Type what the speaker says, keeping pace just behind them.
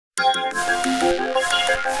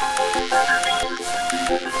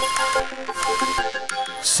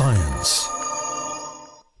Science.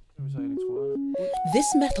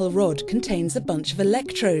 This metal rod contains a bunch of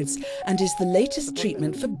electrodes and is the latest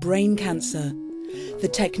treatment for brain cancer. The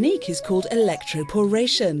technique is called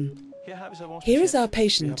electroporation. Here is our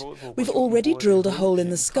patient. We've already drilled a hole in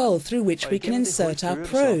the skull through which we can insert our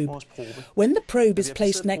probe. When the probe is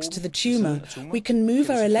placed next to the tumour, we can move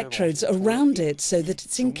our electrodes around it so that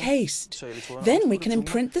it's encased. Then we can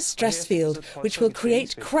imprint the stress field, which will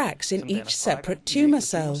create cracks in each separate tumour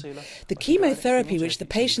cell. The chemotherapy which the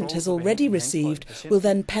patient has already received will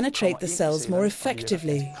then penetrate the cells more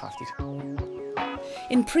effectively.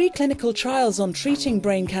 In preclinical trials on treating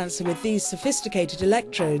brain cancer with these sophisticated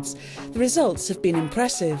electrodes, the results have been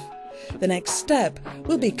impressive. The next step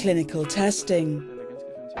will be clinical testing.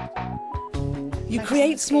 You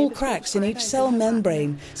create small cracks in each cell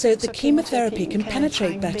membrane so that the chemotherapy can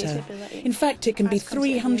penetrate better. In fact, it can be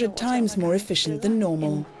 300 times more efficient than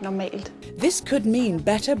normal. This could mean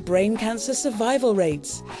better brain cancer survival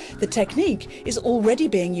rates. The technique is already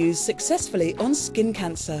being used successfully on skin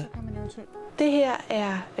cancer.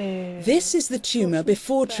 This is the tumour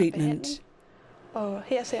before treatment.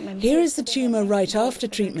 Here is the tumour right after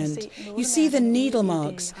treatment. You see the needle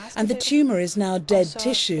marks, and the tumour is now dead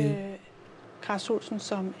tissue.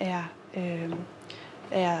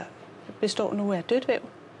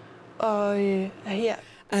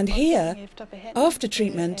 And here, after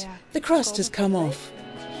treatment, the crust has come off.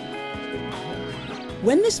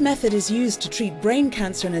 When this method is used to treat brain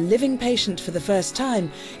cancer in a living patient for the first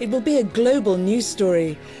time, it will be a global news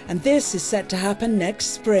story, and this is set to happen next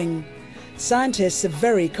spring. Scientists are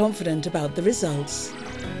very confident about the results.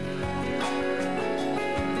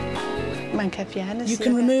 You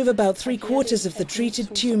can remove about 3/4 of the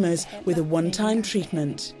treated tumours with a one-time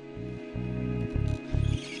treatment.